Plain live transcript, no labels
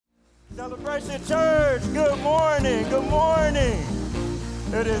Celebration Church, good morning, good morning.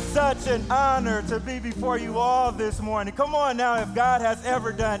 It is such an honor to be before you all this morning. Come on now, if God has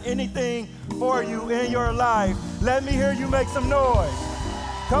ever done anything for you in your life, let me hear you make some noise.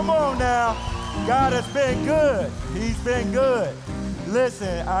 Come on now, God has been good. He's been good.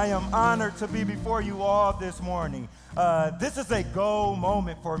 Listen, I am honored to be before you all this morning. This is a goal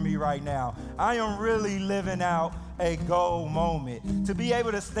moment for me right now. I am really living out a goal moment. To be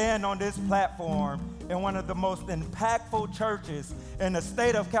able to stand on this platform in one of the most impactful churches in the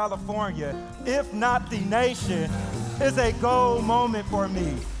state of California, if not the nation, is a goal moment for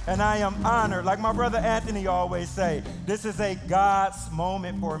me. And I am honored. Like my brother Anthony always say, this is a God's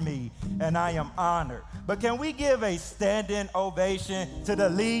moment for me, and I am honored. But can we give a standing ovation to the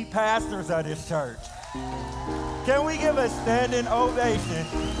lead pastors of this church? Can we give a standing ovation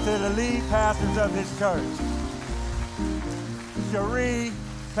to the lead pastors of this church? Cherie,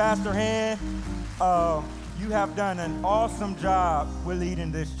 Pastor Han, you have done an awesome job with leading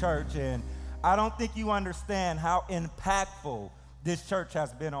this church, and I don't think you understand how impactful this church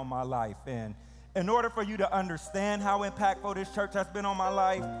has been on my life. And in order for you to understand how impactful this church has been on my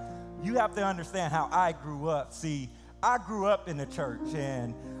life, you have to understand how I grew up. See, I grew up in the church,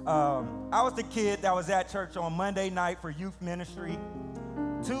 and I was the kid that was at church on Monday night for youth ministry.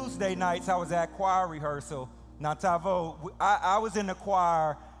 Tuesday nights, I was at choir rehearsal. Now, Tavo, I was in the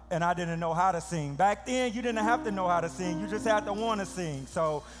choir, and I didn't know how to sing. Back then, you didn't have to know how to sing. You just had to want to sing.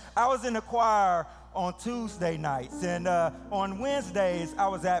 So I was in the choir on Tuesday nights, and on Wednesdays, I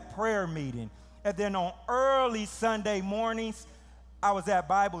was at prayer meeting. And then on early Sunday mornings, I was at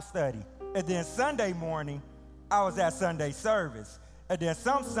Bible study. And then Sunday morning, I was at Sunday service. And then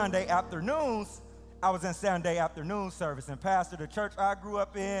some Sunday afternoons, I was in Sunday afternoon service. And Pastor, the church I grew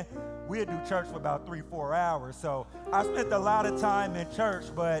up in, we'd do church for about 3-4 hours. So I spent a lot of time in church,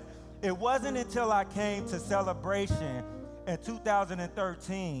 but it wasn't until I came to Celebration in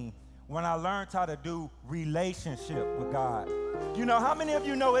 2013 when I learned how to do relationship with God. You know, how many of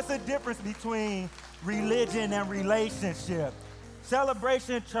you know it's a difference between religion and relationship?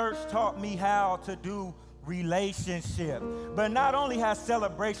 Celebration Church taught me how to do relationship. But not only has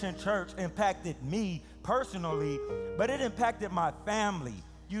Celebration Church impacted me personally, but it impacted my family.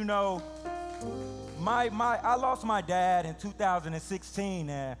 You know, I lost my dad in 2016,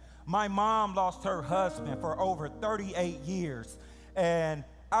 and my mom lost her husband for over 38 years. And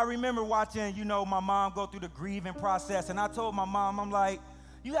I remember watching, my mom go through the grieving process, and I told my mom, I'm like,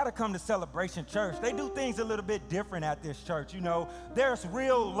 you got to come to Celebration Church. They do things a little bit different at this church, There's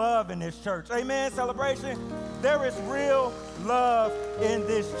real love in this church. Amen, Celebration? There is real love in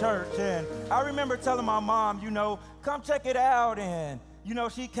this church. And I remember telling my mom, come check it out. And,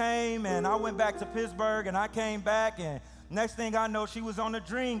 she came, and I went back to Pittsburgh, and I came back, and next thing I know, she was on the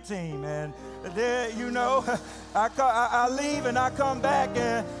dream team. And then, I leave, and I come back,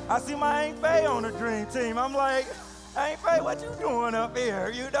 and I see my Aunt Faye on the dream team. I'm like, Aunt Faye, what you doing up here,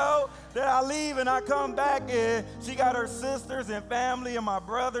 Then I leave and I come back and she got her sisters and family and my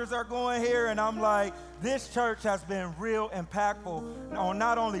brothers are going here, and I'm like, this church has been real impactful on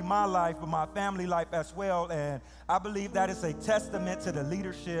not only my life but my family life as well, and I believe that is a testament to the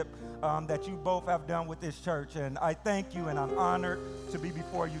leadership that you both have done with this church, and I thank you and I'm honored to be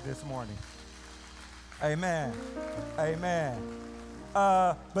before you this morning. Amen. Amen.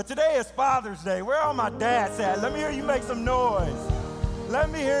 But today is Father's Day. Where are my dads at? Let me hear you make some noise. Let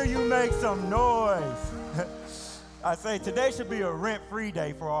me hear you make some noise. I say today should be a rent-free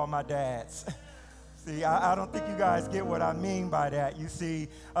day for all my dads. See, I don't think you guys get what I mean by that. You see,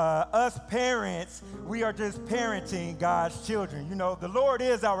 us parents, we are just parenting God's children. The Lord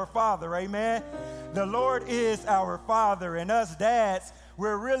is our Father, amen? The Lord is our Father, and us dads,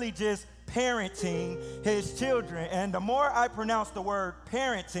 we're really just parenting his children. And the more I pronounce the word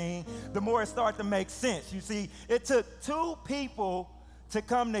parenting, the more it starts to make sense. You see, it took two people to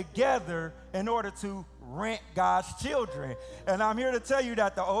come together in order to rent God's children. And I'm here to tell you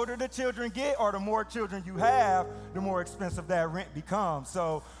that the older the children get or the more children you have, the more expensive that rent becomes.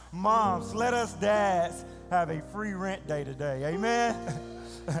 So moms, let us dads have a free rent day today. Amen?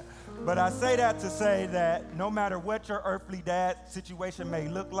 But I say that to say that no matter what your earthly dad situation may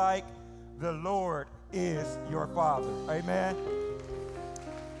look like, the Lord is your Father. Amen?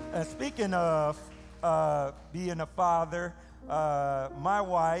 And speaking of being a father, my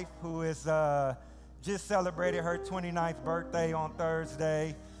wife, who is just celebrated her 29th birthday on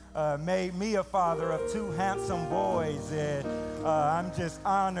Thursday, made me a father of two handsome boys, and I'm just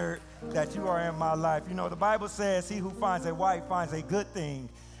honored that you are in my life. The Bible says he who finds a wife finds a good thing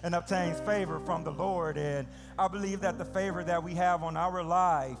and obtains favor from the Lord. And I believe that the favor that we have on our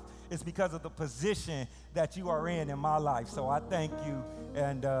life is because of the position that you are in my life. So I thank you,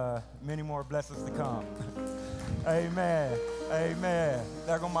 and many more blessings to come. Amen. Amen.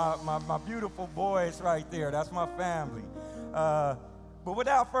 There go my beautiful boys right there. That's my family. But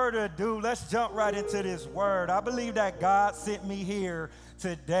without further ado, let's jump right into this word. I believe that God sent me here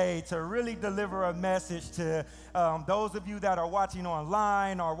today to really deliver a message to those of you that are watching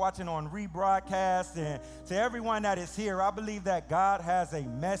online or watching on rebroadcast, and to everyone that is here. I believe that God has a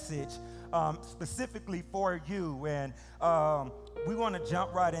message specifically for you, and we want to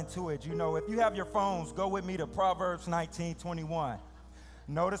jump right into it. You know, if you have your phones, go with me to Proverbs 19:21.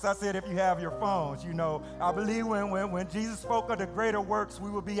 Notice I said if you have your phones. You know, I believe when Jesus spoke of the greater works we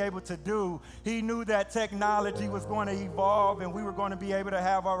will be able to do, he knew that technology was going to evolve and we were going to be able to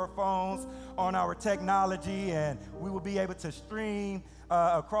have our phones on our technology, and we will be able to stream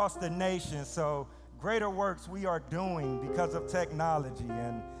across the nation. So greater works we are doing because of technology,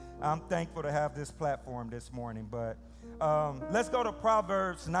 and I'm thankful to have this platform this morning. But let's go to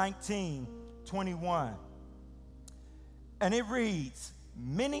Proverbs 19:21. And it reads,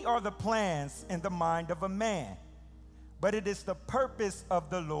 "Many are the plans in the mind of a man, but it is the purpose of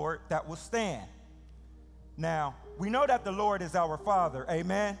the Lord that will stand." Now, we know that the Lord is our Father,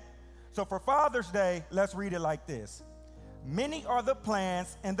 amen? So for Father's Day, let's read it like this. "Many are the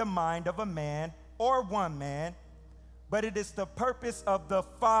plans in the mind of a man or one man, but it is the purpose of the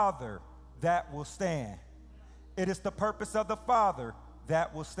Father that will stand." It is the purpose of the Father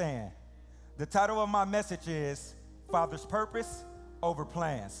that will stand. The title of my message is Father's Purpose over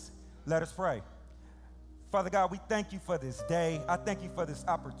Plans. Let us pray. Father God, we thank you for this day. I thank you for this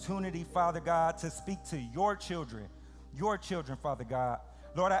opportunity, Father God, to speak to your children, Father God.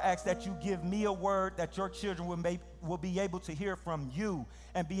 Lord, I ask that you give me a word that your children will be able to hear from you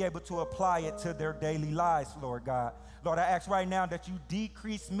and be able to apply it to their daily lives, Lord God. Lord, I ask right now that you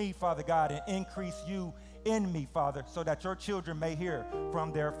decrease me, Father God, and increase you in me, Father, so that your children may hear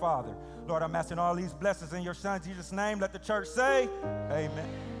from their Father. Lord, I'm asking all these blessings in your Son, Jesus' name. Let the church say, amen.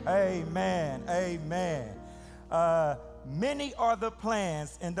 Amen. Amen. Many are the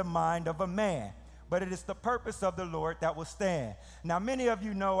plans in the mind of a man, but it is the purpose of the Lord that will stand. Now, many of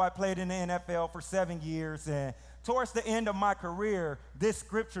you know I played in the NFL for 7 years, and towards the end of my career, this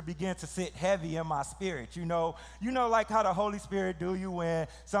scripture began to sit heavy in my spirit. You know, like how the Holy Spirit do you when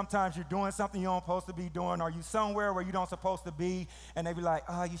sometimes you're doing something you don't supposed to be doing, or you somewhere where you don't supposed to be, and they be like,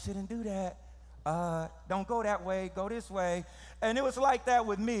 "Oh, you shouldn't do that. Don't go that way, go this way." And it was like that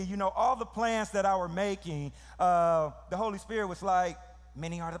with me. You know, all the plans that I were making, the Holy Spirit was like,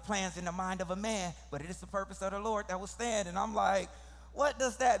 "Many are the plans in the mind of a man, but it is the purpose of the Lord that will stand." And I'm like, what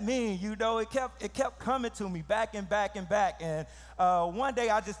does that mean? You know, it kept coming to me back and back and back. And one day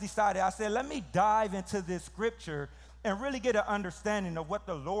I just decided, I said, let me dive into this scripture and really get an understanding of what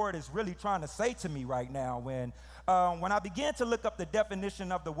the Lord is really trying to say to me right now. When I began to look up the definition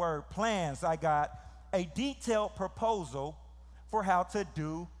of the word plans, I got a detailed proposal for how to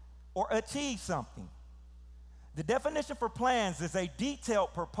do or achieve something. The definition for plans is a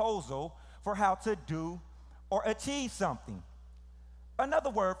detailed proposal for how to do or achieve something. Another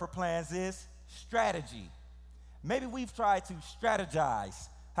word for plans is strategy. Maybe we've tried to strategize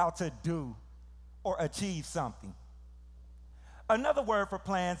how to do or achieve something. Another word for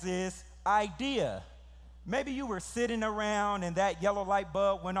plans is idea. Maybe you were sitting around and that yellow light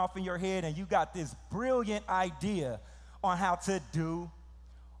bulb went off in your head and you got this brilliant idea on how to do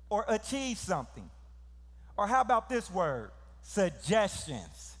or achieve something. Or how about this word?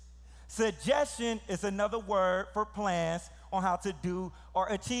 Suggestions. Suggestion is another word for plans on how to do or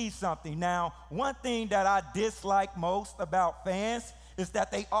achieve something. Now, one thing that I dislike most about fans is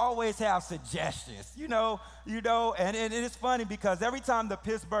that they always have suggestions, you know, and it is funny because every time the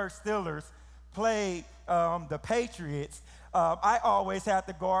Pittsburgh Steelers played the Patriots, I always had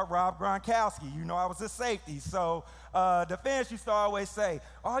to guard Rob Gronkowski. You know, I was a safety. So the fans used to always say,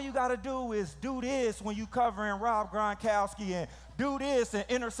 all you got to do is do this when you covering Rob Gronkowski and do this and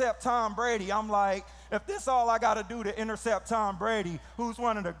intercept Tom Brady. I'm like, if this all I got to do to intercept Tom Brady, who's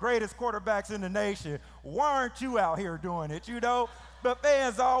one of the greatest quarterbacks in the nation, why aren't you out here doing it, you know? But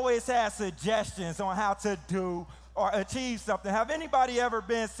fans always have suggestions on how to do or achieve something. Have anybody ever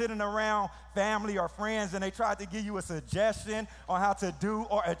been sitting around family or friends and they tried to give you a suggestion on how to do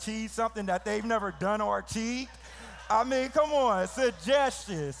or achieve something that they've never done or achieved? I mean, come on,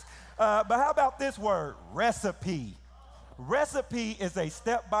 suggestions. But how about this word, recipe? Recipe is a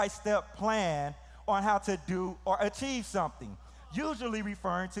step-by-step plan on how to do or achieve something, usually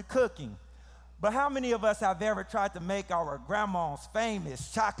referring to cooking. But how many of us have ever tried to make our grandma's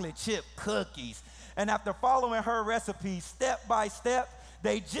famous chocolate chip cookies? And after following her recipe step by step,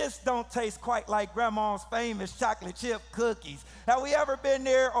 they just don't taste quite like grandma's famous chocolate chip cookies. Have we ever been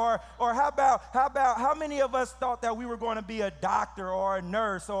there? Or how many of us thought that we were going to be a doctor or a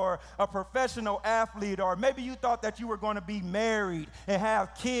nurse or a professional athlete? Or maybe you thought that you were going to be married and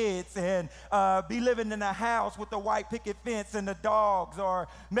have kids and be living in a house with the white picket fence and the dogs. Or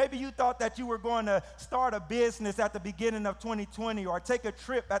maybe you thought that you were going to start a business at the beginning of 2020 or take a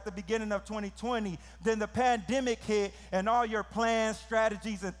trip at the beginning of 2020. Then the pandemic hit and all your plans, strategies,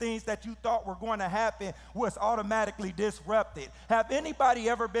 and things that you thought were going to happen was automatically disrupted. Have anybody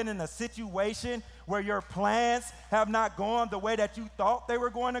ever been in a situation where your plans have not gone the way that you thought they were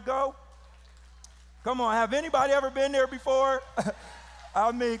going to go? Come on, have anybody ever been there before?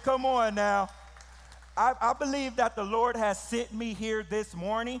 I mean, come on now. I believe that the Lord has sent me here this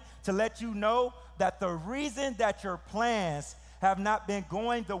morning to let you know that the reason that your plans have not been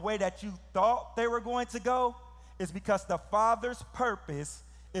going the way that you thought they were going to go is because the Father's purpose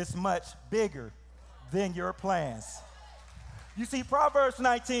is much bigger than your plans. You see, Proverbs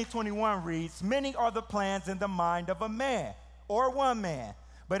 19:21 reads, "Many are the plans in the mind of a man, or one man,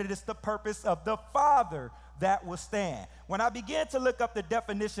 but it is the purpose of the Father that will stand." When I began to look up the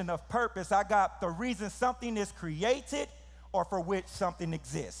definition of purpose, I got the reason something is created or for which something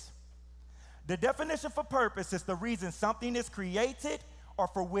exists. The definition for purpose is the reason something is created or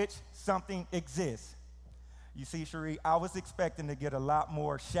for which something exists. You see, Cherie, I was expecting to get a lot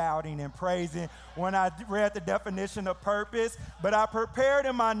more shouting and praising when I read the definition of purpose, but I prepared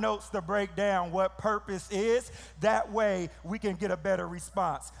in my notes to break down what purpose is. That way, we can get a better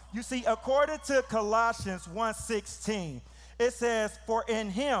response. You see, according to Colossians 1:16, it says, "For in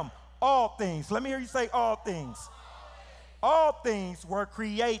him all things," let me hear you say all things. All things were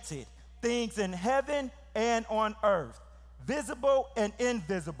created, things in heaven and on earth, visible and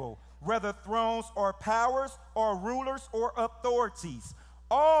invisible, whether thrones or powers or rulers or authorities.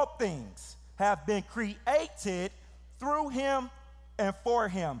 All things have been created through him and for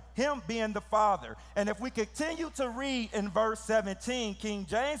him, him being the Father. And if we continue to read in verse 17, King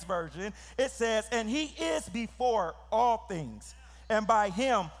James Version, it says, "And he is before all things, and by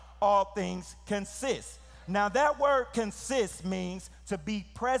him all things consist." Now that word consist means to be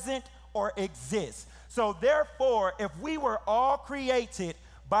present or exist. So therefore, if we were all created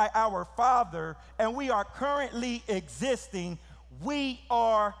by our Father and we are currently existing, we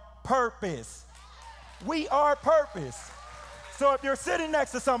are purpose. We are purpose. So if you're sitting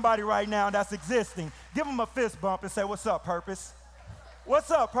next to somebody right now that's existing, give them a fist bump and say, "What's up, purpose?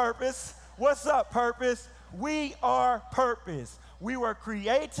 What's up, purpose? What's up, purpose?" We are purpose. We were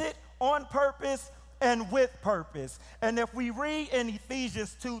created on purpose and with purpose. And if we read in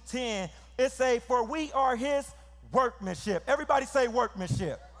Ephesians 2:10, it says, "For we are his workmanship." Everybody say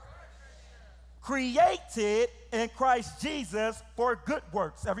workmanship. Created in Christ Jesus for good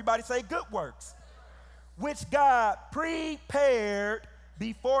works. Everybody say good works. Which God prepared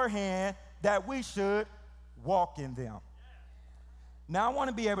beforehand that we should walk in them. Now I want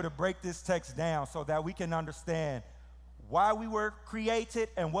to be able to break this text down so that we can understand why we were created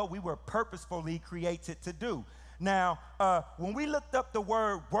and what we were purposefully created to do. Now, when we looked up the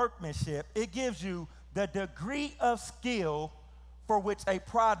word workmanship, it gives you the degree of skill for which a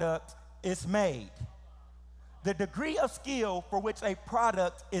product is made. The degree of skill for which a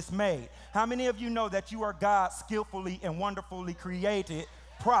product is made. How many of you know that you are God's skillfully and wonderfully created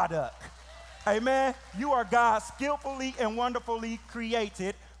product? Amen? You are God's skillfully and wonderfully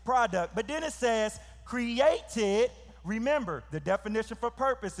created product. But then it says created. Remember, the definition for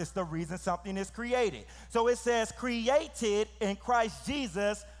purpose is the reason something is created. So it says created in Christ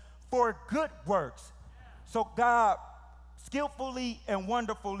Jesus for good works. So God skillfully and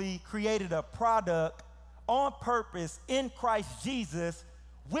wonderfully created a product on purpose in Christ Jesus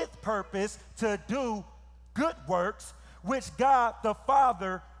with purpose to do good works, which God the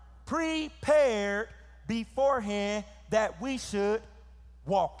Father prepared beforehand that we should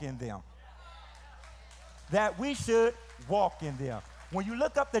walk in them. That we should walk in them. When you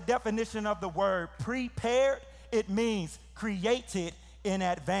look up the definition of the word prepared, it means created in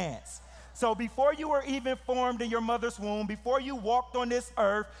advance. So before you were even formed in your mother's womb, before you walked on this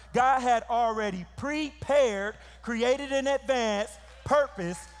earth, God had already prepared, created in advance,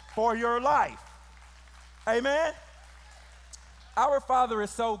 purpose for your life. Amen? Our Father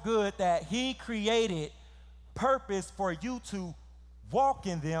is so good that he created purpose for you to walk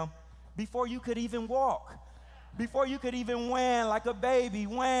in them before you could even walk. Before you could even whine like a baby,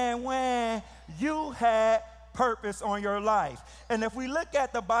 whine, whine, you had purpose on your life. And if we look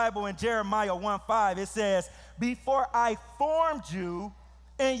at the Bible in Jeremiah 1:5, it says, before I formed you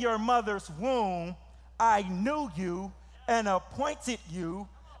in your mother's womb, I knew you and appointed you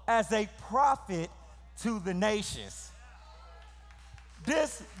as a prophet to the nations.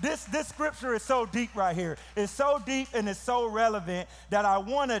 This scripture is so deep right here. It's so deep and it's so relevant that I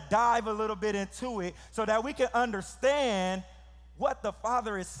want to dive a little bit into it so that we can understand what the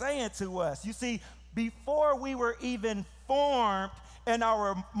Father is saying to us. You see, before we were even formed in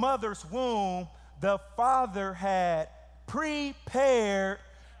our mother's womb, the Father had prepared,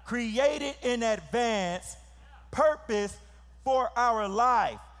 created in advance, purpose for our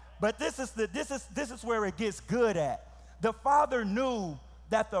life. But this is where it gets good at. The Father knew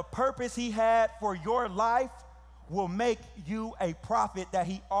that the purpose he had for your life will make you a prophet that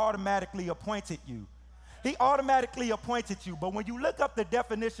he automatically appointed you. He automatically appointed you. But when you look up the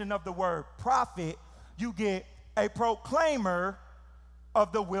definition of the word prophet, you get a proclaimer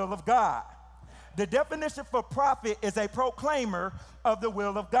of the will of God. The definition for prophet is a proclaimer of the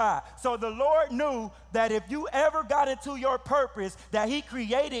will of God. So the Lord knew that if you ever got into your purpose that he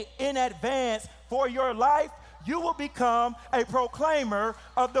created in advance for your life, you will become a proclaimer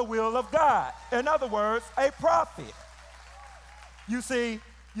of the will of God. In other words, a prophet. You see,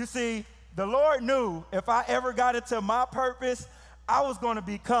 the Lord knew if I ever got into my purpose, I was going to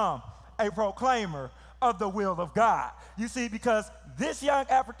become a proclaimer of the will of God. You see, because this young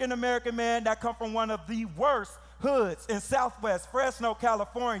African-American man that come from one of the worst hoods in Southwest Fresno,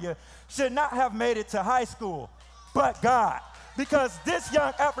 California, should not have made it to high school, but God. Because this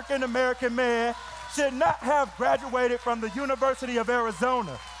young African-American man should not have graduated from the University of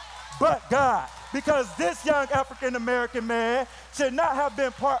Arizona, but God. Because this young African-American man should not have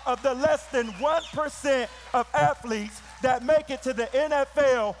been part of the less than 1% of athletes that make it to the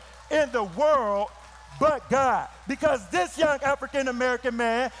NFL in the world, but God. Because this young African-American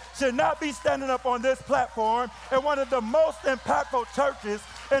man should not be standing up on this platform in one of the most impactful churches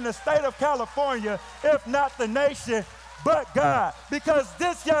in the state of California, if not the nation, but God. Because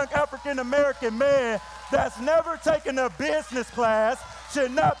this young African-American man that's never taken a business class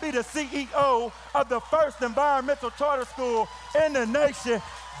should not be the CEO of the first environmental charter school in the nation,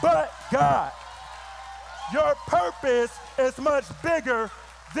 but God. Your purpose is much bigger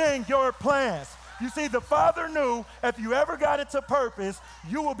than your plans. You see, the Father knew if you ever got into purpose,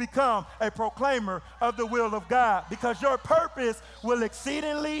 you will become a proclaimer of the will of God, because your purpose will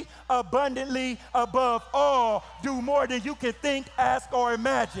exceedingly, abundantly, above all, do more than you can think, ask, or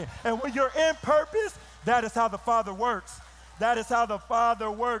imagine. And when you're in purpose, that is how the Father works. That is how the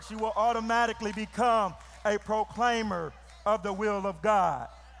Father works. You will automatically become a proclaimer of the will of God,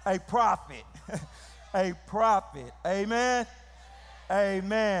 a prophet, a prophet. Amen?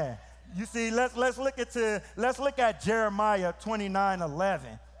 Amen. You see, let's look at Jeremiah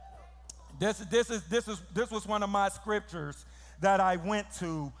 29:11. This was one of my scriptures that I went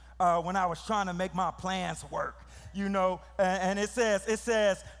to when I was trying to make my plans work. You know, and it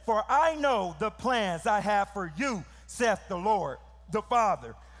says, for I know the plans I have for you, saith the Lord, the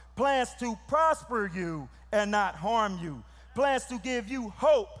Father, plans to prosper you and not harm you, plans to give you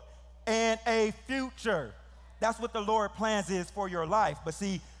hope and a future. That's what the Lord plans is for your life. But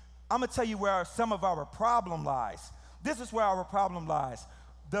see, I'm going to tell you where some of our problem lies. This is where our problem lies.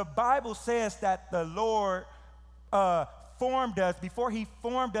 The Bible says that the Lord formed us. Before he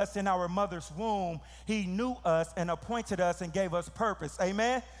formed us in our mother's womb, he knew us and appointed us and gave us purpose.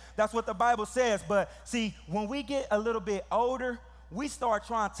 Amen? That's what the Bible says. But see, when we get a little bit older, we start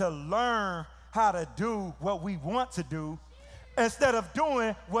trying to learn how to do what we want to do instead of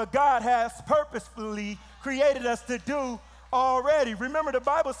doing what God has purposefully created us to do already. Remember, the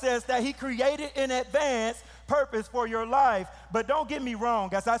Bible says that he created in advance purpose for your life. But don't get me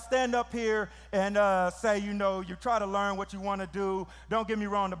wrong, as I stand up here and say, you try to learn what you want to do, don't get me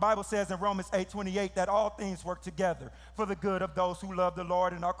wrong. The Bible says in Romans 8:28 that all things work together for the good of those who love the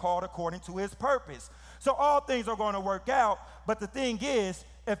Lord and are called according to his purpose. So all things are going to work out. But the thing is,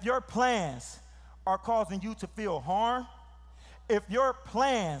 if your plans are causing you to feel harm, if your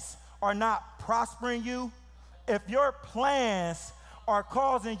plans are not prospering you, if your plans are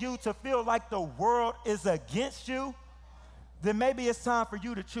causing you to feel like the world is against you, then maybe it's time for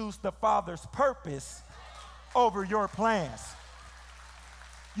you to choose the Father's purpose over your plans.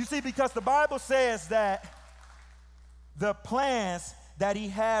 You see, because the Bible says that the plans that he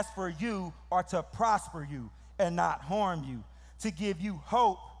has for you are to prosper you and not harm you, to give you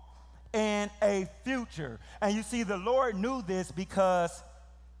hope and a future. And you see, the Lord knew this because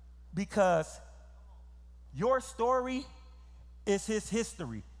your story is his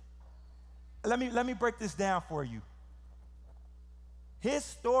history. let me break this down for you. His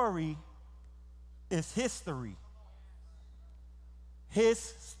story is history. His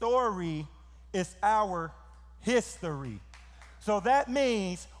story is our history. So that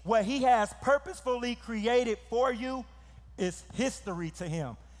means what he has purposefully created for you is history to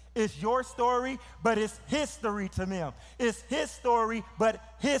him. It's your story, but it's history to him. It's his story, but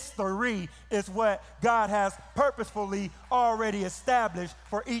history is what God has purposefully already established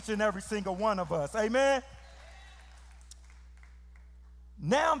for each and every single one of us. Amen?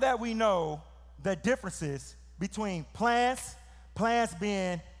 Now that we know the differences between plans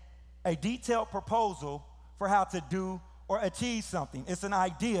being a detailed proposal for how to do or achieve something. It's an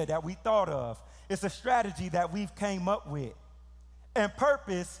idea that we thought of. It's a strategy that we've came up with. And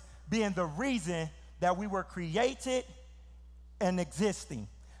purpose being the reason that we were created and existing.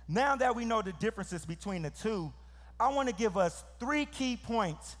 Now that we know the differences between the two, I want to give us 3 key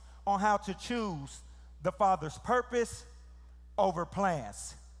points on how to choose the Father's purpose over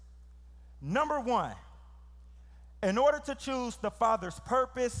plans. Number 1, in order to choose the Father's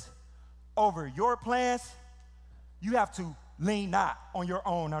purpose over your plans, you have to lean not on your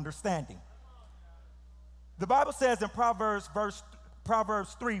own understanding. The Bible says in Proverbs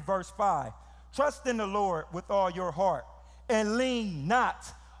 3, verse 5, trust in the Lord with all your heart and lean not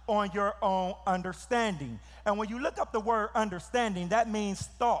on your own understanding. And when you look up the word understanding, that means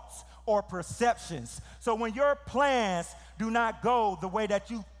thoughts or perceptions. So when your plans do not go the way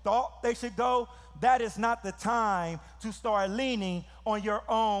that you thought they should go, that is not the time to start leaning on your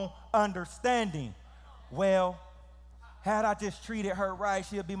own understanding. Well, had I just treated her right,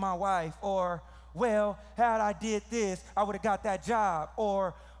 she'll be my wife. Or, well, had I did this, I would have got that job.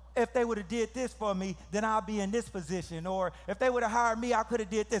 Or, if they would have did this for me, then I'll be in this position. Or, if they would have hired me, I could have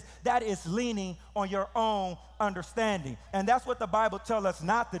did this. That is leaning on your own understanding. And that's what the Bible tells us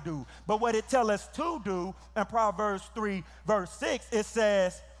not to do. But what it tells us to do in Proverbs 3, verse 6, it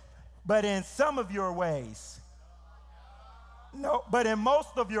says, but in some of your ways. No, but in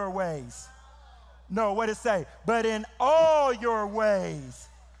most of your ways. No, what it say? But in all your ways,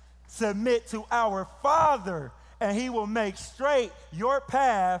 submit to our Father, and he will make straight your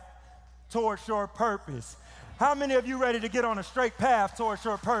path towards your purpose. How many of you ready to get on a straight path towards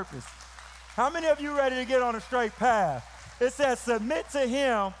your purpose? How many of you ready to get on a straight path? It says, submit to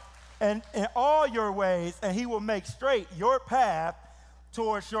him and in all your ways, and he will make straight your path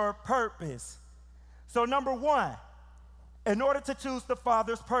towards your purpose. So number 1, in order to choose the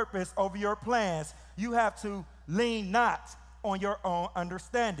Father's purpose over your plans, you have to lean not on your own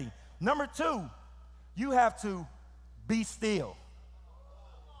understanding. Number 2, you have to be still.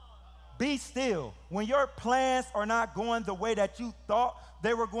 Be still. When your plans are not going the way that you thought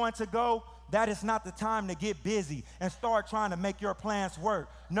they were going to go, that is not the time to get busy and start trying to make your plans work.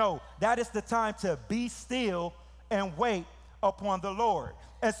 No, that is the time to be still and wait upon the Lord.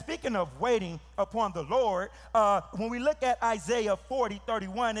 And speaking of waiting upon the Lord, when we look at Isaiah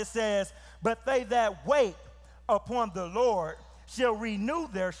 40:31, it says, but they that wait upon the Lord shall renew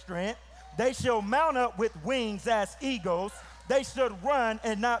their strength. They shall mount up with wings as eagles. They should run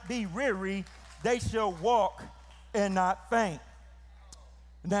and not be weary. They shall walk and not faint.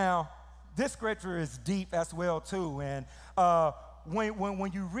 Now, this scripture is deep as well, too. And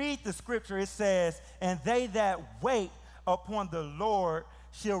when you read the scripture, it says, and they that wait upon the Lord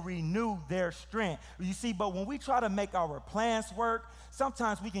shall renew their strength. You see, but when we try to make our plans work,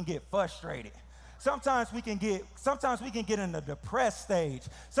 sometimes we can get frustrated. Sometimes we can get in a depressed stage.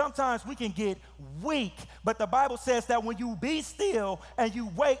 Sometimes we can get weak. But the Bible says that when you be still and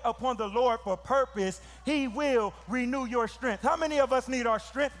you wait upon the Lord for purpose, he will renew your strength. How many of us need our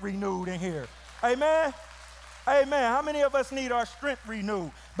strength renewed in here? Amen? Amen. How many of us need our strength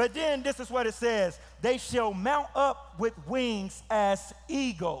renewed? But then this is what it says. They shall mount up with wings as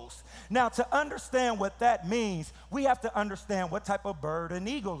eagles. Now, to understand what that means, we have to understand what type of bird an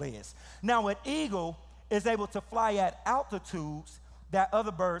eagle is. Now, an eagle is able to fly at altitudes that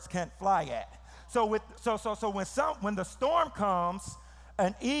other birds can't fly at. So when the storm comes,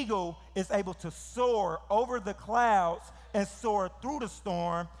 an eagle is able to soar over the clouds and soar through the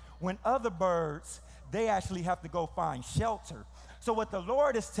storm, when other birds, they actually have to go find shelter. So what the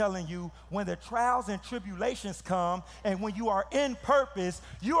Lord is telling you, when the trials and tribulations come, and when you are in purpose,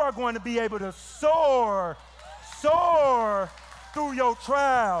 you are going to be able to soar through your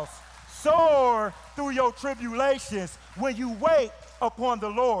trials, soar through your tribulations. When you wait upon the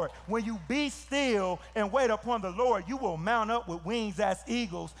Lord. When you be still and wait upon the Lord, you will mount up with wings as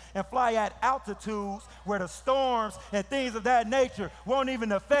eagles and fly at altitudes where the storms and things of that nature won't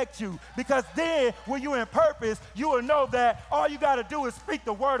even affect you. Because then, when you're in purpose, you will know that all you got to do is speak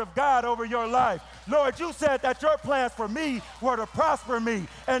the word of God over your life. Lord, you said that your plans for me were to prosper me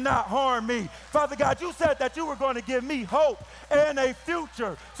and not harm me. Father God, you said that you were going to give me hope and a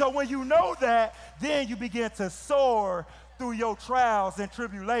future. So when you know that, then you begin to soar through your trials and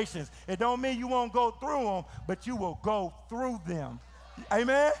tribulations. It don't mean you won't go through them, but you will go through them.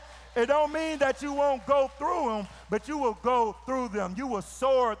 Amen? It don't mean that you won't go through them, but you will go through them. You will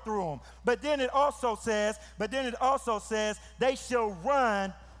soar through them. But then it also says, they shall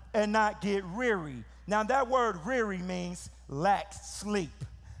run and not get weary. Now that word weary means lack sleep.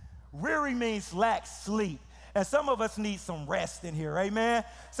 Weary means lack sleep. And some of us need some rest in here, amen?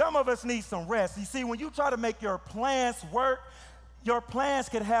 Some of us need some rest. You see, when you try to make your plans work, your plans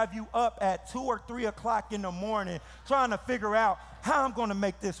could have you up at 2 or 3 o'clock in the morning trying to figure out how I'm going to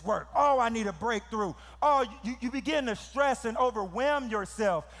make this work. Oh, I need a breakthrough. Oh, you begin to stress and overwhelm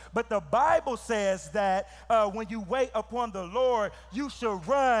yourself. But the Bible says that when you wait upon the Lord, you should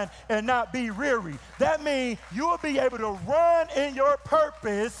run and not be weary. That means you will be able to run in your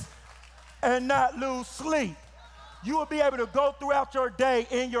purpose and not lose sleep. You will be able to go throughout your day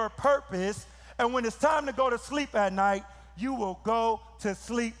in your purpose, and when it's time to go to sleep at night, you will go to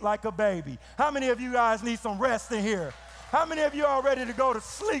sleep like a baby. How many of you guys need some rest in here? How many of you are ready to go to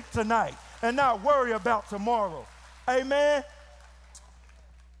sleep tonight and not worry about tomorrow? Amen?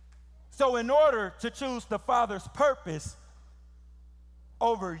 So in order to choose the Father's purpose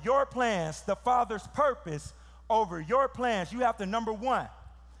over your plans, the Father's purpose over your plans, you have to, number one,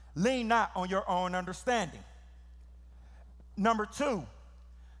 lean not on your own understanding. Number two,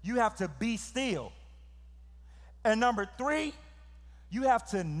 you have to be still. And number three, you have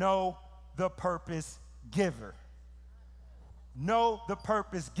to know the purpose giver. Know the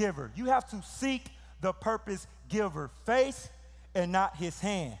purpose giver. You have to seek the purpose giver face and not his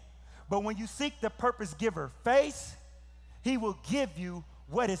hand. But when you seek the purpose giver face, he will give you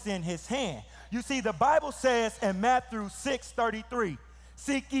what is in his hand. You see, the Bible says in Matthew 6:33,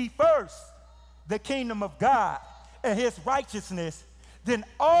 seek ye first the kingdom of God and his righteousness, then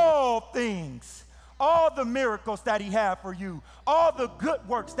all things, all the miracles that he had for you, all the good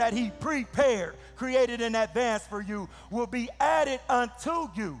works that he prepared, created in advance for you, will be added unto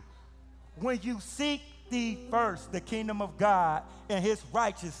you. When you seek thee first the kingdom of God and his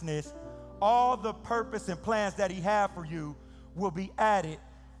righteousness, all the purpose and plans that he had for you will be added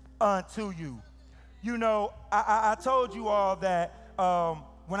unto you. You know, I told you all that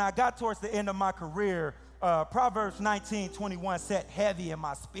when I got towards the end of my career, Proverbs 19:21 sat heavy in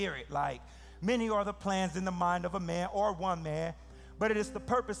my spirit, like, many are the plans in the mind of a man or one man, but it is the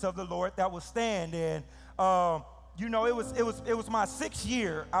purpose of the Lord that will stand. And you know, it was my 6th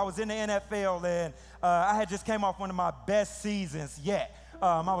year. I was in the NFL, and I had just came off one of my best seasons yet.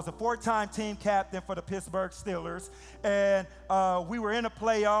 I was a 4-time team captain for the Pittsburgh Steelers, and we were in the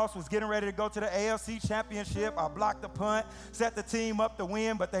playoffs, was getting ready to go to the AFC Championship. I blocked the punt, set the team up to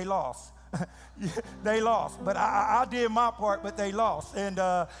win, but they lost. They lost, but I did my part, but they lost. And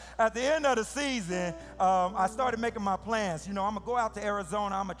at the end of the season, I started making my plans. You know, I'm going to go out to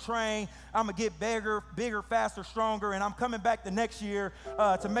Arizona, I'm going to train, I'm going to get bigger, faster, stronger, and I'm coming back the next year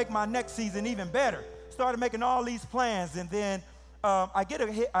to make my next season even better. Started making all these plans, and then I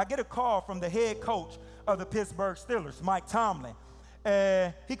get a call from the head coach of the Pittsburgh Steelers, Mike Tomlin.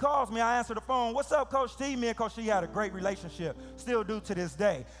 And he calls me, I answer the phone. What's up, Coach T? Me and Coach T had a great relationship, still do to this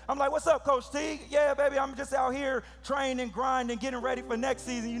day. I'm like, what's up, Coach T? Yeah, baby, I'm just out here training, grinding, getting ready for next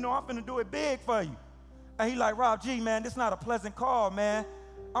season. You know, I'm finna do it big for you. And he like, Rob G, man, this not a pleasant call, man.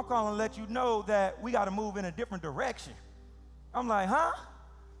 I'm calling to let you know that we got to move in a different direction. I'm like, huh?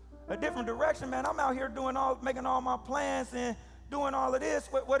 A different direction, man? I'm out here making all my plans and doing all of this.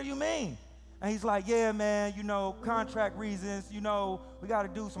 What do you mean? And he's like, yeah, man, you know, contract reasons, you know, we got to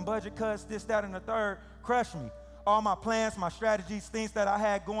do some budget cuts, this, that, and the third. Crushed me. All my plans, my strategies, things that I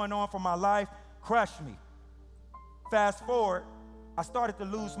had going on for my life, crushed me. Fast forward, I started to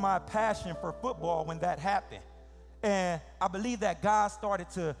lose my passion for football when that happened. And I believe that God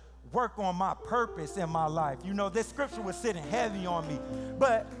started to work on my purpose in my life. You know, this scripture was sitting heavy on me.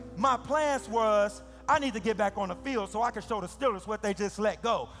 But my plans was, I need to get back on the field so I can show the Steelers what they just let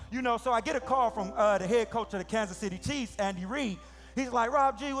go. You know, so I get a call from the head coach of the Kansas City Chiefs, Andy Reid. He's like,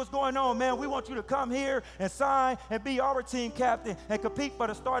 Rob G, what's going on, man? We want you to come here and sign and be our team captain and compete for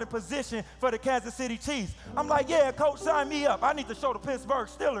the starting position for the Kansas City Chiefs. I'm like, yeah, coach, sign me up. I need to show the Pittsburgh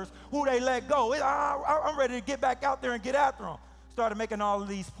Steelers who they let go. I'm ready to get back out there and get after them. started making all of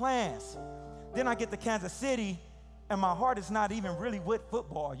these plans. Then I get to Kansas City, and my heart is not even really with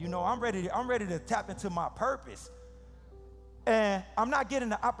football. You know, I'm ready to tap into my purpose. And I'm not getting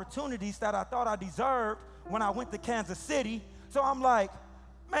the opportunities that I thought I deserved when I went to Kansas City. So I'm like,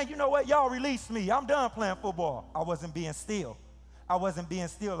 man, you know what? Y'all release me. I'm done playing football. I wasn't being still. I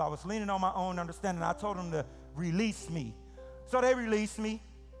was leaning on my own understanding. I told them to release me. So they released me.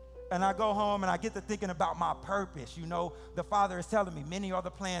 And I go home and I get to thinking about my purpose. You know, the Father is telling me, many are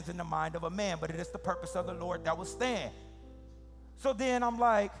the plans in the mind of a man, but it is the purpose of the Lord that will stand. So then I'm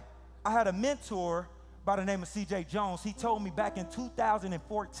like, I had a mentor by the name of C.J. Jones. He told me back in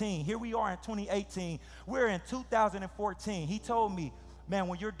 2014, here we are in 2018, we're in 2014. He told me, man,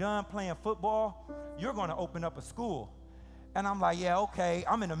 when you're done playing football, you're going to open up a school. And I'm like, yeah, okay,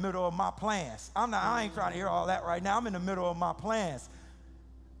 I'm in the middle of my plans. I ain't trying to hear all that right now. I'm in the middle of my plans.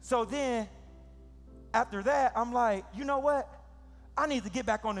 So then, after that, I'm like, you know what? I need to get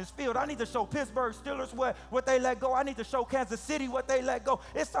back on this field. I need to show Pittsburgh Steelers what they let go. I need to show Kansas City what they let go.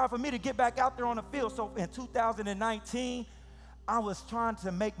 It's time for me to get back out there on the field. So in 2019, I was trying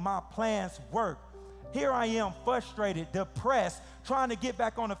to make my plans work. Here I am, frustrated, depressed, trying to get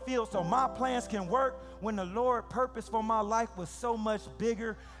back on the field so my plans can work when the Lord's purpose for my life was so much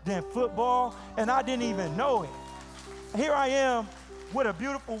bigger than football, and I didn't even know it. Here I am, with a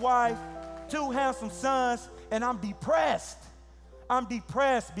beautiful wife, 2 handsome sons, and I'm depressed. I'm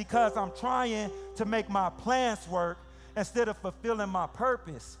depressed because I'm trying to make my plans work instead of fulfilling my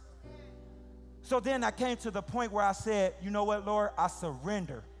purpose. So then I came to the point where I said, you know what, Lord, I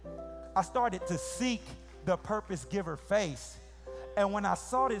surrender. I started to seek the purpose giver face. And when I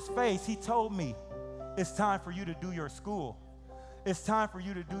saw this face, he told me, it's time for you to do your school. It's time for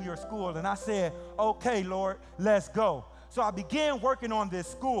you to do your school. And I said, okay, Lord, let's go. So I began working on this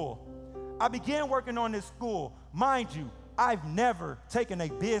school. Mind you, I've never taken a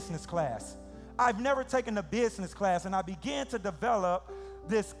business class. And I began to develop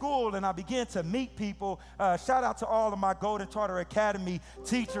this school, and I began to meet people. Shout out to all of my Golden Charter Academy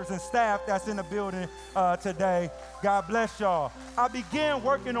teachers and staff that's in the building today. God bless y'all. I began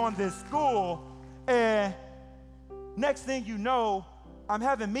working on this school, and next thing you know, I'm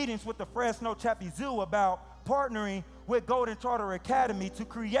having meetings with the Fresno Chappie Zoo about partnering with Golden Charter Academy to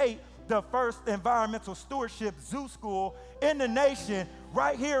create the first environmental stewardship zoo school in the nation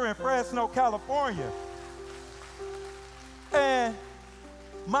right here in Fresno, California. And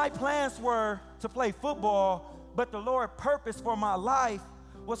my plans were to play football, but the Lord's purpose for my life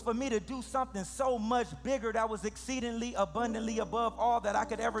was for me to do something so much bigger that was exceedingly abundantly above all that I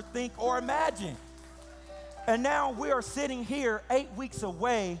could ever think or imagine. And now we are sitting here 8 weeks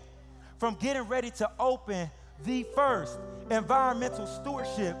away from getting ready to open the first environmental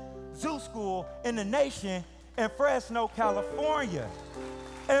stewardship zoo school in the nation in Fresno, California.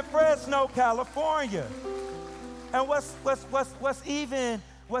 And what's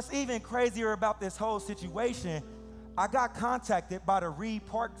even crazier about this whole situation, I got contacted by the Reed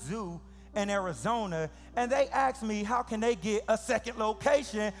Park Zoo in Arizona, and they asked me how can they get a second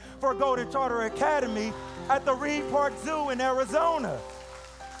location for Golden Charter Academy at the Reed Park Zoo in Arizona.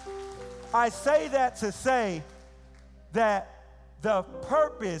 I say that to say that the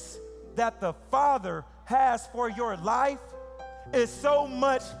purpose that the Father has for your life is so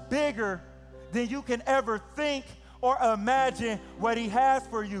much bigger than you can ever think or imagine what he has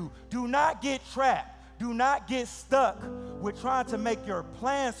for you. Do not get trapped. Do not get stuck with trying to make your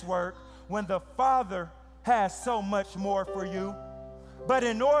plans work when the Father has so much more for you. But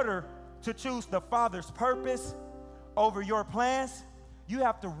in order to choose the Father's purpose over your plans, you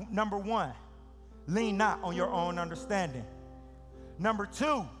have to, number one, lean not on your own understanding. Number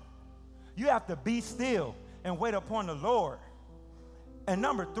two, you have to be still and wait upon the Lord. And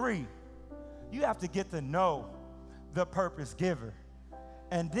number three, you have to get to know the purpose giver.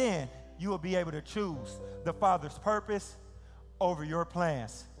 And then you will be able to choose the Father's purpose over your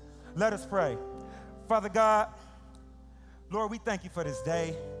plans. Let us pray. Father God, Lord, we thank you for this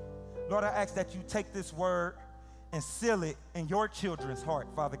day. Lord, I ask that you take this word and seal it in your children's heart,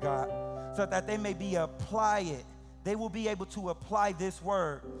 Father God, so that they may be they will be able to apply this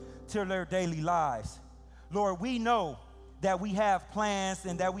word to their daily lives. Lord, we know that we have plans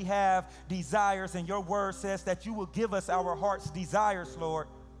and that we have desires, and your word says that you will give us our heart's desires, Lord.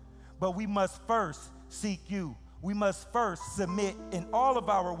 But we must first seek you. We must first submit in all of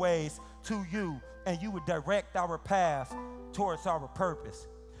our ways to you, and you would direct our path towards our purpose.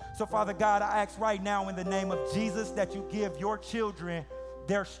 So, Father God, I ask right now in the name of Jesus that you give your children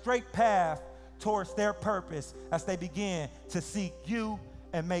their straight path towards their purpose as they begin to seek you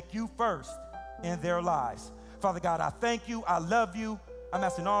and make you first in their lives. Father God, I thank you. I love you. I'm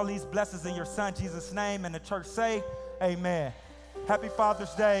asking all these blessings in your son, Jesus' name, and the church say, amen. Happy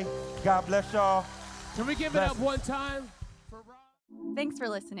Father's Day. God bless y'all. Can we give it up one time for Rob? Thanks for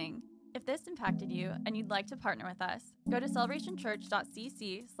listening. If this impacted you and you'd like to partner with us, go to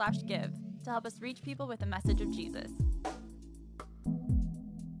celebrationchurch.cc/give to help us reach people with the message of Jesus.